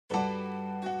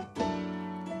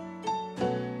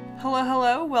hello,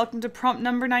 hello. Welcome to prompt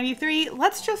number 93.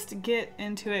 Let's just get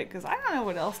into it because I don't know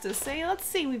what else to say. Let's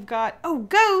see, we've got,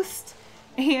 Ghost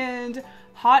and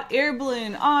hot air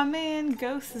balloon. Aw man,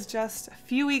 Ghost is just a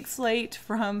few weeks late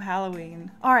from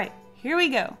Halloween. All right, here we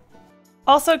go.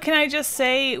 Also, can I just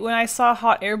say, when I saw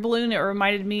hot air balloon, it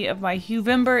reminded me of my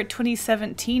Uvember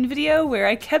 2017 video where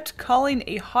I kept calling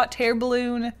a hot air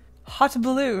balloon hot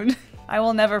balloon. I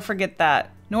will never forget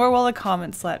that, nor will the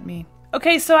comments let me.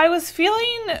 Okay, so I was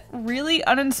feeling really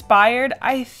uninspired.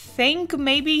 I think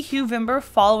maybe Uvember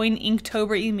following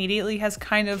Inktober immediately has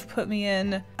kind of put me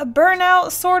in a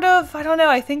burnout, sort of. I don't know,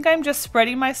 I think I'm just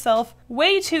spreading myself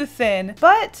way too thin.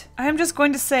 But I'm just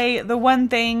going to say the one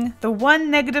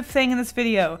negative thing in this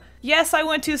video. Yes, I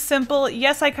went too simple.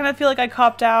 Yes, I kind of feel like I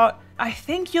copped out. I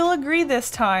think you'll agree this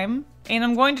time. And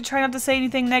I'm going to try not to say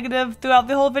anything negative throughout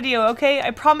the whole video, okay?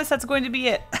 I promise that's going to be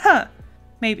it.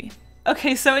 Maybe.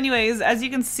 Okay, so anyways, as you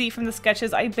can see from the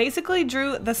sketches, I basically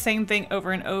drew the same thing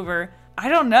over and over. I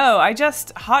don't know,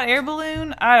 hot air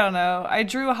balloon? I don't know. I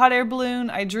drew a hot air balloon,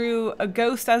 I drew a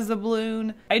ghost as the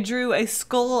balloon, I drew a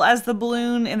skull as the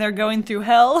balloon, and they're going through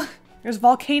hell. There's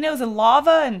volcanoes and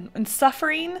lava and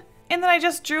suffering. And then I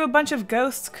just drew a bunch of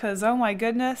ghosts because, oh my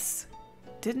goodness,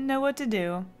 didn't know what to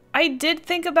do. I did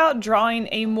think about drawing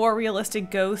a more realistic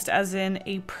ghost, as in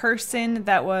a person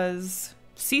that was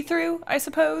see-through, I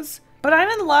suppose. But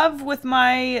I'm in love with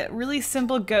my really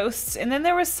simple ghosts, and then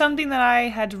there was something that I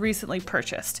had recently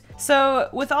purchased. So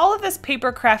with all of this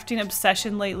paper crafting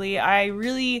obsession lately, I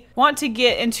really want to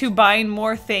get into buying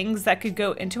more things that could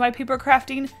go into my paper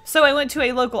crafting. So I went to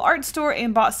a local art store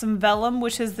and bought some Vellum,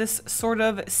 which is this sort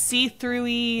of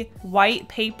see-through-y white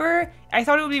paper. I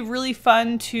thought it would be really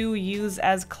fun to use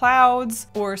as clouds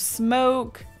or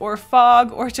smoke or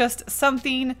fog or just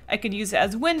something. I could use it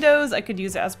as windows, I could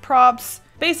use it as props.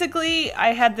 Basically,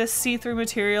 I had this see-through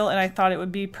material and I thought it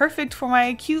would be perfect for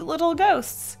my cute little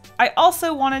ghosts. I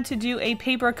also wanted to do a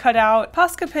paper cutout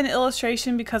Posca pen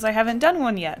illustration because I haven't done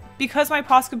one yet. Because my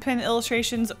Posca pen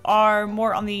illustrations are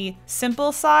more on the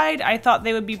simple side, I thought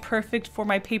they would be perfect for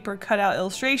my paper cutout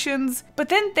illustrations. But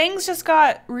then things just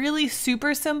got really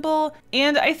super simple,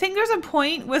 and I think there's a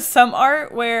point with some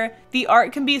art where the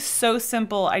art can be so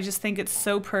simple, I just think it's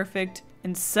so perfect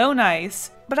and so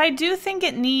nice. But I do think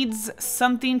it needs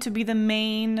something to be the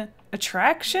main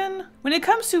attraction. When it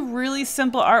comes to really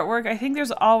simple artwork, I think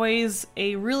there's always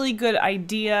a really good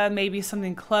idea, maybe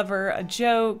something clever, a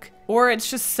joke, or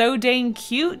it's just so dang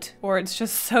cute, or it's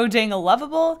just so dang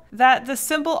lovable, that the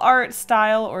simple art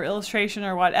style or illustration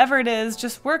or whatever it is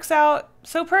just works out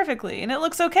so perfectly. And it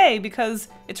looks okay because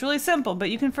it's really simple, but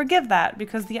you can forgive that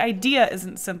because the idea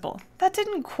isn't simple. That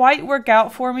didn't quite work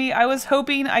out for me. I was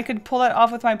hoping I could pull that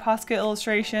off with my Posca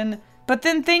illustration, but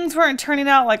then things weren't turning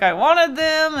out like I wanted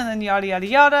them, and then yada yada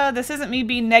yada. This isn't me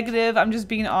being negative, I'm just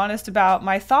being honest about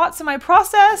my thoughts and my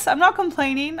process. I'm not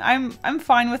complaining, I'm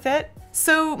fine with it.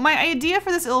 So my idea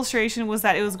for this illustration was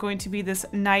that it was going to be this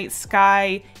night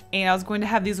sky, and I was going to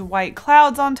have these white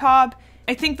clouds on top.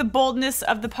 I think the boldness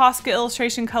of the Posca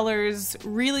illustration colors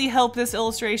really help this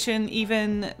illustration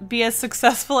even be as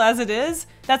successful as it is.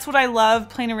 That's what I love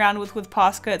playing around with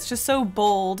Posca. It's just so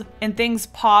bold and things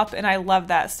pop, and I love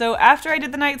that. So after I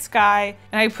did the night sky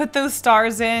and I put those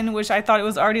stars in, which I thought it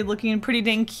was already looking pretty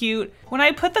dang cute, when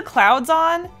I put the clouds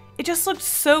on, it just looked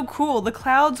so cool. The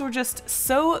clouds were just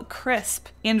so crisp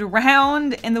and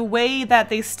round, and the way that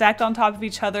they stacked on top of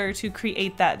each other to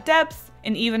create that depth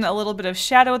and even a little bit of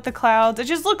shadow with the clouds. It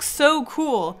just looks so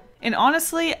cool. And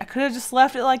honestly, I could have just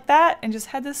left it like that and just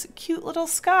had this cute little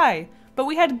sky. But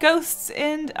we had ghosts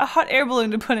and a hot air balloon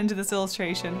to put into this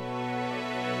illustration.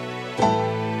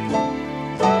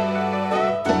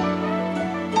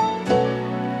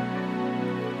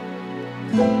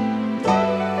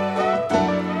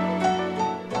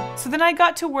 So then I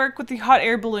got to work with the hot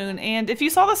air balloon, and if you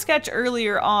saw the sketch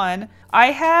earlier on, I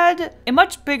had a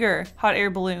much bigger hot air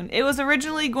balloon. It was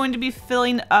originally going to be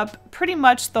filling up pretty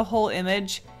much the whole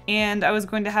image, and I was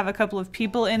going to have a couple of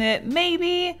people in it,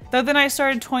 maybe. Though then I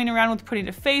started toying around with putting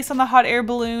a face on the hot air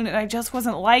balloon, and I just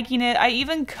wasn't liking it. I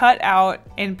even cut out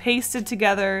and pasted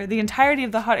together the entirety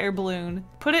of the hot air balloon,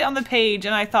 put it on the page,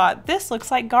 and I thought, this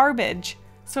looks like garbage.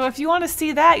 So if you want to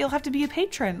see that, you'll have to be a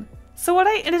patron. So what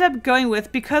I ended up going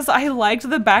with, because I liked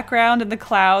the background and the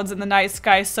clouds and the night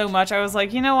sky so much, I was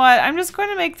like, you know what, I'm just going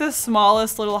to make the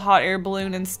smallest little hot air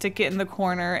balloon and stick it in the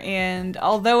corner. And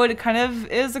although it kind of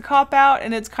is a cop-out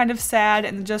and it's kind of sad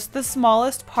and just the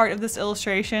smallest part of this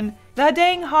illustration, the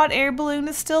dang hot air balloon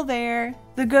is still there.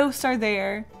 The ghosts are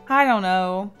there. I don't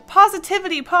know.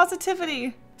 Positivity,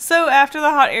 positivity. So after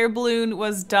the hot air balloon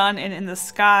was done and in the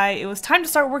sky, it was time to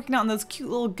start working on those cute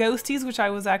little ghosties, which I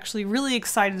was actually really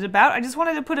excited about. I just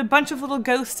wanted to put a bunch of little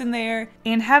ghosts in there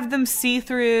and have them see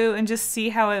through and just see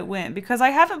how it went, because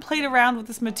I haven't played around with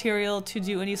this material to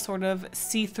do any sort of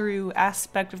see-through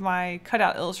aspect of my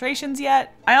cutout illustrations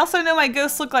yet. I also know my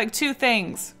ghosts look like two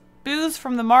things: Booze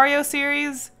from the Mario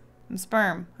series and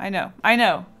sperm. I know,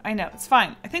 it's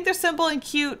fine. I think they're simple and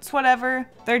cute, it's whatever.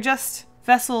 They're just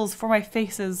vessels for my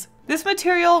faces. This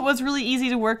material was really easy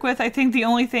to work with. I think the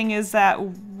only thing is that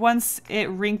once it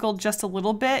wrinkled just a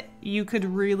little bit, you could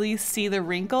really see the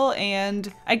wrinkle,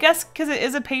 and I guess because it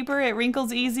is a paper, it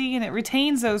wrinkles easy and it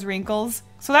retains those wrinkles.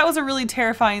 So that was a really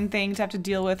terrifying thing to have to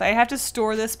deal with. I have to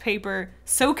store this paper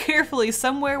so carefully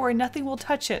somewhere where nothing will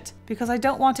touch it because I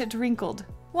don't want it wrinkled.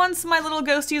 Once my little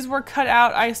ghosties were cut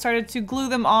out, I started to glue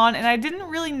them on, and I didn't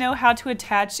really know how to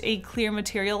attach a clear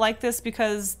material like this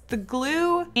because the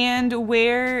glue and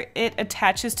where it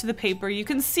attaches to the paper, you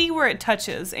can see where it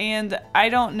touches, and I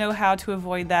don't know how to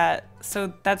avoid that,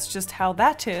 so that's just how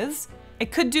that is. I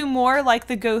could do more, like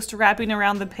the ghost wrapping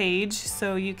around the page,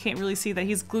 so you can't really see that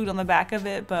he's glued on the back of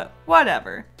it, but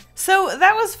whatever. So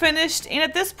that was finished, and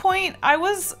at this point, I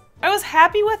was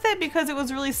happy with it because it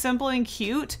was really simple and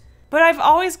cute. But I've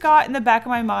always got in the back of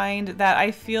my mind that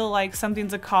I feel like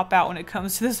something's a cop-out when it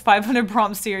comes to this 500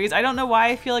 prompt series. I don't know why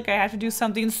I feel like I have to do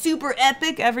something super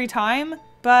epic every time,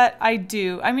 but I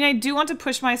do. I mean, I do want to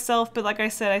push myself, but like I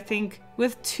said, I think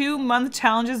with 2-month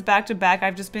challenges back to back,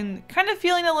 I've just been kind of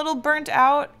feeling a little burnt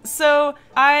out. So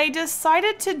I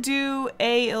decided to do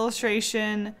a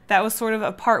illustration that was sort of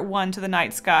a part 1 to the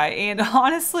night sky. And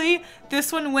honestly,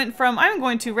 this one went from, I'm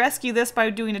going to rescue this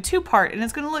by doing a 2-part and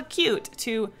it's going to look cute,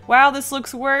 to, wow, this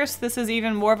looks worse. This is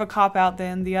even more of a cop-out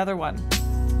than the other one.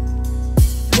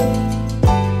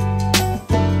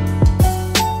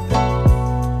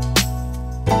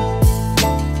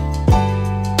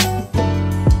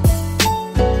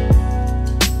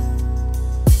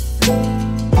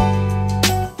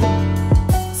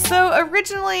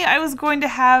 Originally, I was going to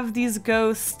have these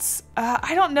ghosts,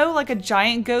 I don't know, like a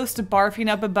giant ghost barfing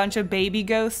up a bunch of baby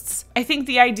ghosts. I think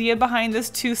the idea behind this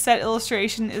 2-set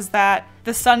illustration is that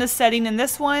the sun is setting in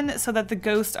this one so that the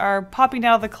ghosts are popping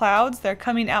out of the clouds, they're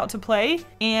coming out to play.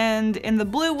 And in the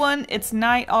blue one, it's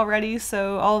night already,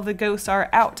 so all of the ghosts are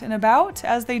out and about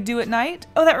as they do at night.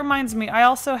 Oh, that reminds me, I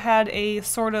also had a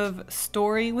sort of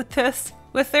story with this.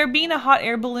 With there being a hot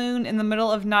air balloon in the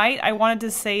middle of night, I wanted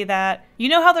to say that, you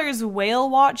know how there's whale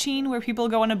watching where people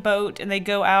go on a boat and they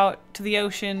go out to the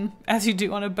ocean, as you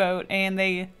do on a boat, and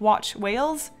they watch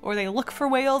whales, or they look for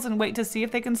whales and wait to see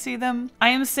if they can see them? I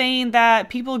am saying that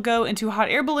people go into hot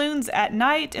air balloons at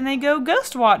night and they go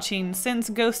ghost watching, since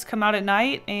ghosts come out at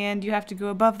night and you have to go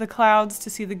above the clouds to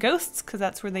see the ghosts because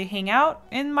that's where they hang out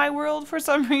in my world for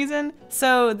some reason.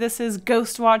 So this is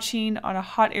ghost watching on a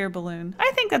hot air balloon.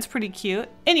 I think that's pretty cute.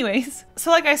 Anyways,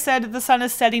 so like I said, the sun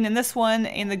is setting in this one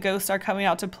and the ghosts are coming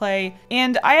out to play,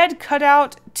 and I had cut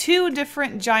out 2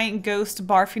 different giant ghosts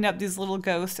barfing up these little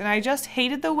ghosts, and I just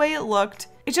hated the way it looked.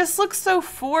 It just looks so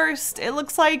forced. It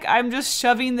looks like I'm just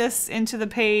shoving this into the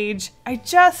page. I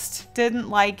just didn't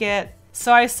like it.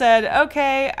 So I said,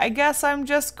 okay, I guess I'm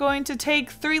just going to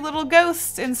take 3 little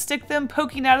ghosts and stick them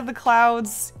poking out of the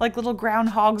clouds like little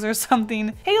groundhogs or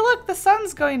something. Hey look, the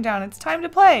sun's going down, it's time to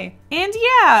play. And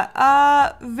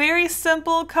yeah, very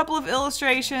simple couple of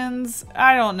illustrations.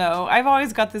 I don't know, I've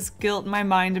always got this guilt in my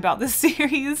mind about this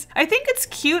series. I think it's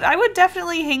cute. I would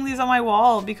definitely hang these on my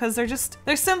wall because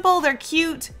they're simple, they're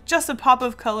cute, just a pop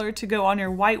of color to go on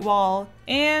your white wall.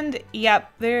 And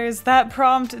yep, there's that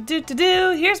prompt.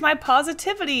 Here's my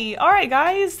positivity. All right,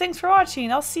 guys, thanks for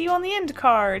watching. I'll see you on the end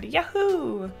card.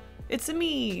 Yahoo! It's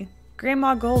me,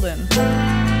 Grandma Golden.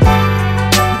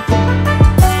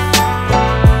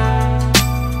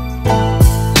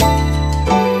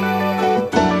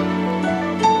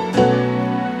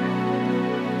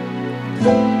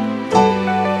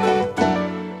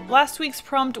 Last week's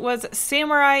prompt was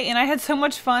samurai, and I had so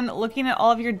much fun looking at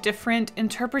all of your different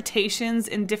interpretations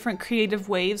and different creative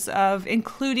ways of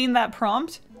including that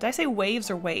prompt. Did I say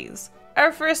waves or ways?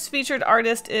 Our first featured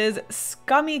artist is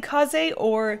Skamikaze,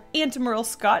 or Aunt Merle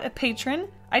Scott, a patron.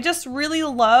 I just really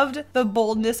loved the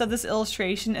boldness of this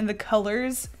illustration and the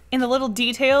colors and the little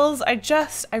details. I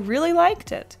really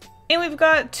liked it. And we've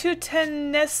got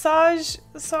Tutenesage,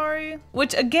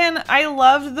 which again, I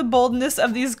loved the boldness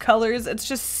of these colors. It's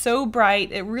just so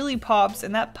bright, it really pops,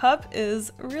 and that pup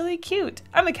is really cute.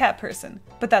 I'm a cat person,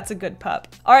 but that's a good pup.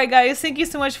 All right guys, thank you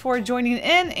so much for joining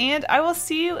in, and I will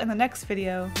see you in the next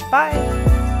video.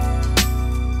 Bye!